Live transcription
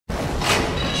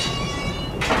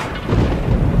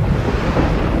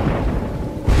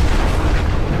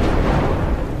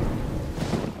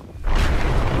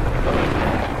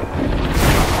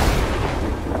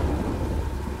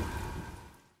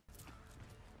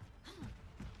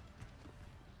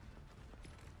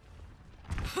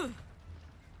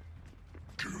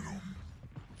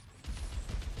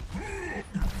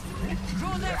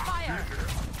Draw their fire!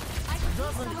 It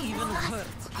doesn't even hurt.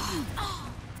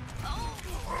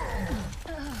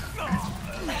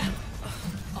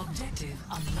 Objective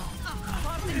unlocked.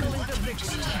 Particle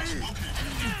interdiction.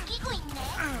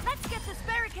 Let's get this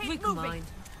barricade Weak moving. Mind.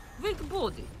 Weak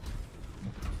body.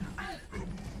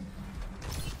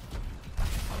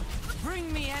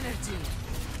 Bring me energy.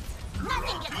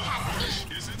 Nothing gets past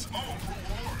me. Is its own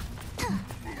reward.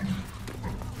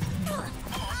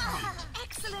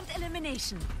 Excellent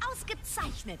elimination.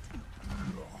 Ausgezeichnet.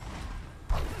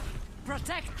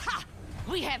 Protect. Ha!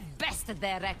 We have bested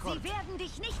their record. Sie werden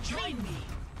dich nicht kriegen.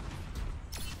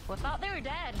 We thought they were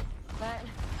dead, but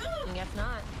I guess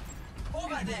not.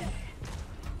 Over there.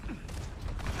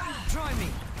 Try me.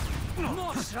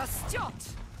 Morsch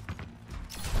растет.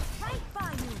 Right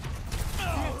by you.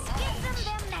 Let's give them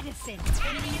their medicine.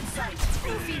 Enemy in sight.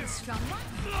 Who feels stronger?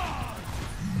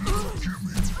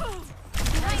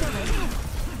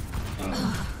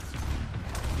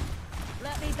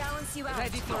 Let me balance you out.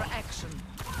 Ready for action.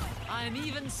 I'm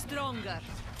even stronger.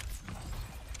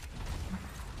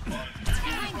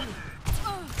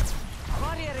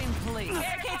 Barrier in place.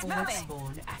 Barricades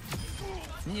moving.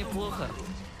 Неплохо.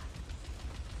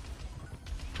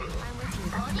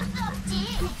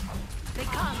 They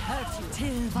can't hurt you.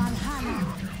 Till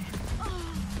Valhalla.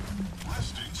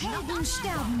 Helden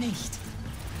sterben nicht.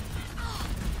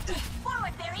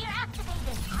 Forward barrier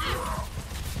activated.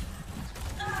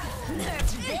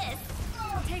 This.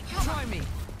 Take cover. Try me.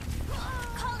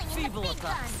 Calling in Feeble the big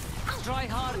attacks. guns. Try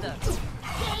harder.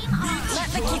 Game on. Let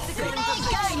the Kitsune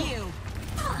guide you.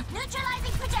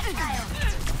 Neutralizing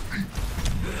projectile.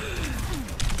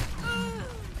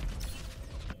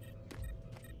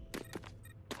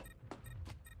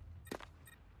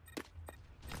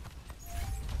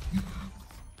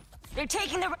 They're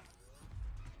taking the.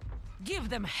 Give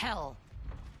them hell.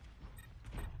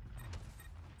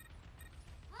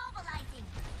 Mobilizing.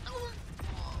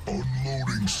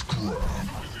 Unloading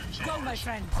scrap. Go, my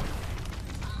friend.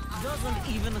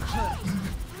 Doesn't even hurt.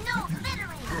 No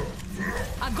littering.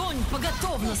 Огонь по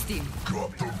готовности.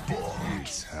 Got the bomb.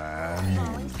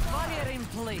 Barrier in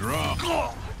place.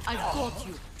 I've got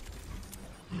you.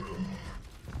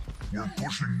 We're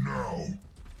pushing now.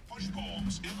 Push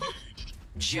bombs engaged.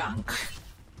 Junk.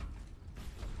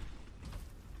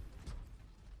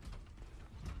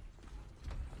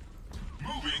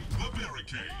 Moving the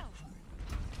barricade.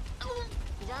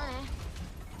 Done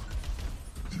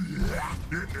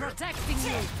Protecting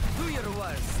you. Do your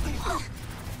worst.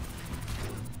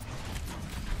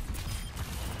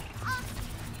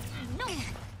 No.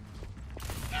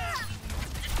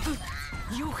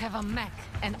 You have a mech,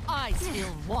 and I still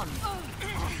one.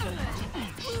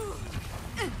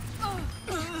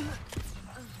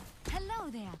 Hello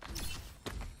there.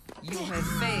 You have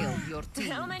failed your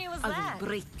team. How many was I that? will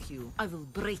break you. I will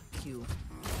break you.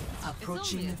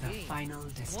 Approaching the final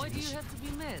Why do you destination. have to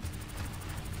be mad?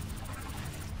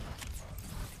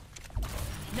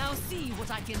 Now see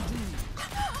what I can do.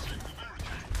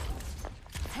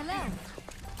 Hello.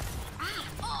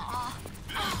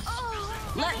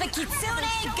 Let the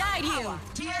Kitsune guide you.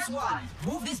 TS1,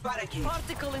 move this barricade.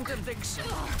 Particle interdiction.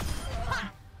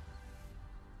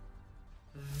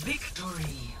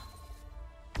 Victory.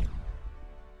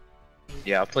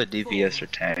 Yeah, I play DPS or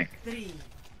tank. 3.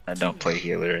 I don't play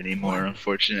healer anymore,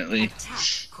 unfortunately.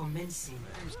 Attack commencing.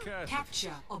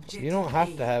 Capture objective. You don't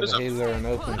have to have There's a a- healer in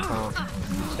open comp.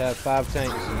 Just have 5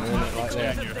 tanks and win it like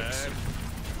that.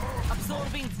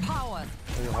 Absorbing power.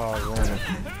 It's hard running.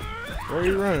 Where are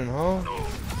you running, huh?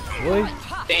 Boy?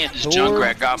 Damn, this Thor?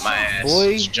 Junkrat got my ass.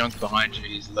 Boy. This junk behind you,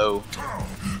 he's low.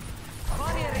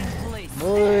 Barrier in place.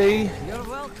 Boy! You're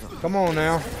welcome. Come on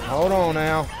now. Hold on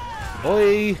now.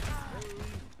 Boy!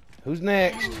 Who's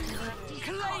next?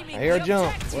 Claiming I hear a the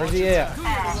jump. objective. Where's he at? Do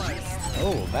your worst.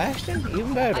 Oh, Bastion?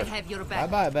 Even I better. have your Bye back.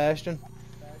 bye, Bastion.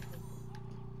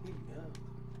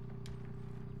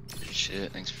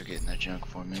 Shit, thanks for getting that junk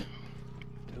for me.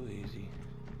 Too easy.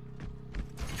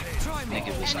 Try me. Think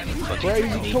it was like a fucking Crazy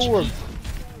HP. Torb.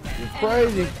 You're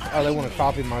crazy. Oh, they want to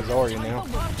copy my Zarya now.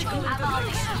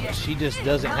 She just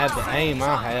doesn't have the aim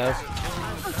I have.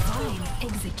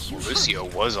 Lucio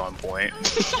was on point.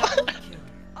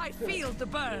 I feel the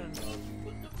burn.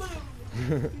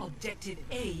 Objective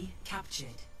A captured.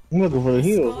 I'm looking for the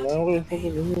heals, man. Where the fuck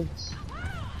is the heals?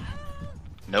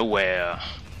 Nowhere.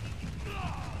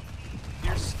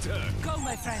 Go,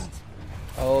 my friend.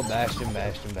 Oh, Bastion.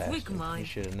 Weak mind. You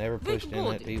should have never Weak pushed in that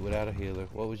body. beat without a healer.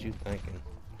 What was you thinking?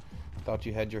 Thought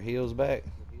you had your heals back?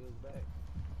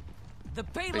 The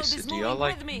payload Wait, so is do y'all moving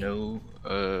like with me. no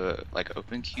like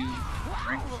open queue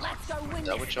drink? Let's go win Is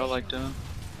that what y'all like doing?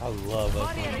 I love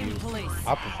Barrier open in queue. place.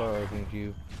 I prefer open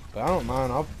queue. But I don't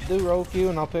mind. I'll do roll queue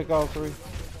and I'll pick all three.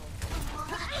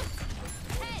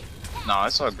 No,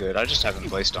 it's all good. I just haven't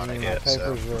placed on it My yet. So.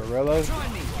 papers are reload.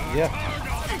 Join me. Yeah.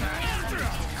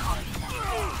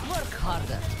 Work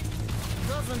harder.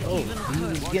 Doesn't Oh, even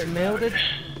he's hurt. getting melted.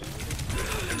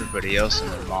 Everybody else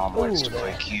and their mom likes to Ooh,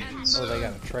 play queue. Oh, they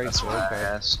got a tracer. That's why I Okay.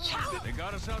 asked. They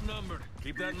got us outnumbered.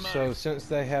 Keep that in mind. So since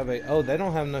they have a, oh, they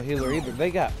don't have no healer either.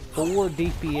 They got 4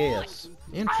 DPS.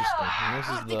 Interesting. And this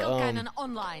is Tactical the cannon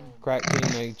online. crack team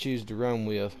they choose to run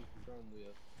with.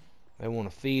 They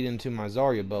want to feed into my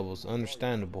Zarya bubbles.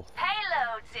 Understandable.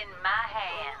 Payload's in my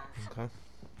hands. Okay.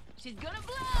 She's gonna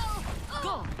blow.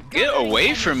 Go. Get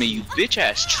away from me, you bitch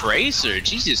ass tracer!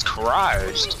 Jesus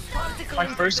Christ! My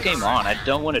first game on, I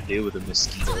don't want to deal with a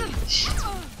mosquito.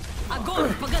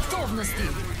 Огонь по готовности.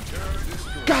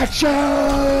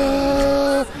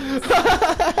 Gotcha!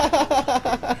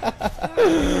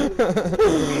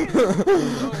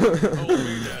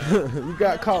 You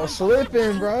got caught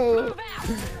slipping, bro.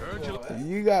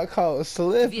 You got caught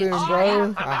slipping,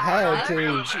 bro. I had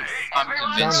to. I'm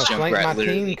Trying convinced to flank my Junkrat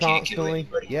literally team can't kill constantly.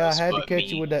 anybody Yeah, I else had to but catch me.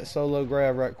 you with that solo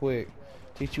grab right quick.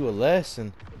 Teach you a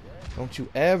lesson. Don't you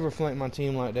ever flank my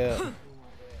team like that.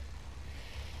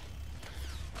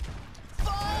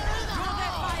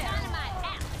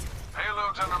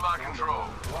 Payload's under my control.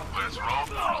 Let's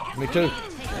roll. Me too.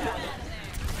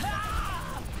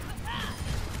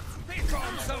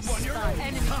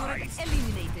 Enemy turret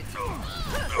eliminated.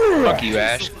 Fuck you,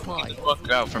 Ash. Get the fuck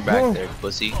out from back there,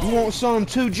 pussy. You want some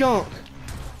too, Junk?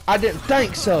 I didn't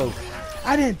think so.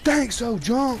 I didn't think so,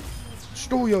 Junk.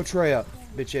 Store your trap,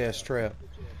 bitch ass trap.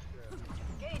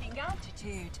 Gaining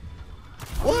altitude.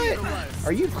 What?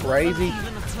 Are you crazy?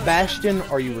 Bastion,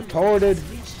 are you retarded?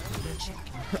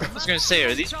 I was gonna say,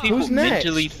 are these people Who's next?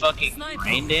 mentally fucking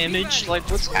brain damaged? Like,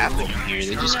 what's happening here?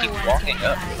 They just keep walking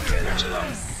up.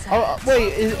 Oh,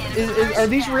 wait, are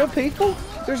these real people?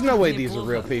 There's no way these are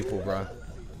real people, bro.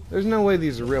 There's no way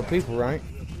these are real people, right?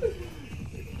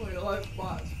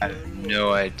 I have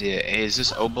no idea. Hey, is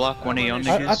this O-Block one of y'all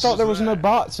niggas? I thought there was no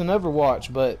bots in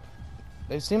Overwatch, but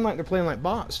they seem like they're playing like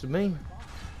bots to me.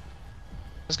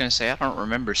 I was gonna say, I don't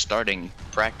remember starting It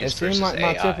practice seems versus like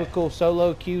my AI. typical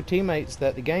solo queue teammates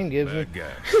that the game gives me.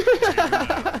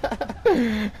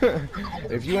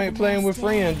 If you ain't playing with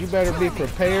friends, you better be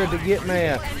prepared to get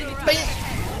mad.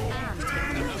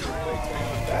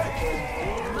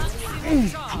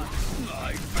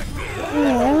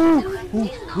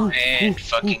 And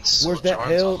fucking Where's that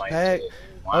health pack?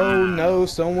 Oh no,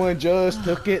 someone just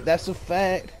took it. That's a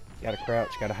fact. Gotta crouch,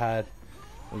 gotta hide.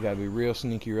 We gotta be real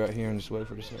sneaky right here and just wait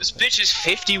for this. This bitch is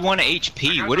 51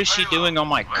 HP. What is she doing on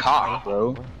my cock,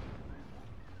 bro?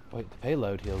 Wait, the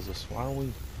payload heals us. Why are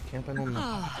we camping on the...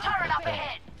 Turret up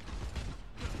ahead.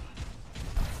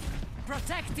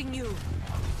 Protecting you.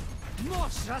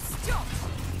 Нож растет.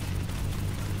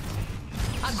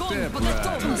 Огонь по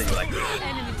готовности.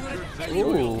 Enemy turret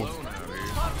Ooh.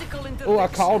 particle interdiction. Oh, I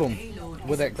caught him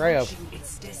with that grab.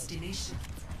 Its destination.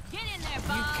 Get in there,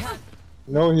 Bob.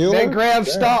 No healer? That grab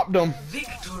Damn. stopped him.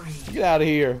 Victory. Get out of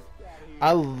here.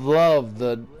 I love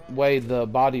the way the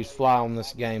bodies fly on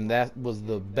this game. That was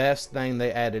the best thing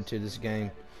they added to this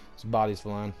game. It's bodies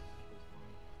flying.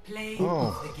 Play Oh,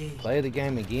 of the game. play the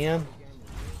game again.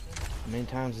 How many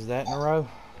times is that in a row?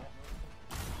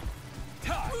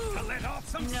 No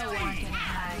one can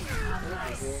hide from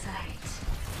my sight.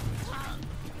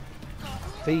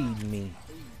 Feed me.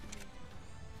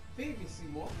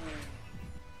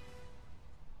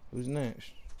 Who's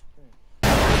next?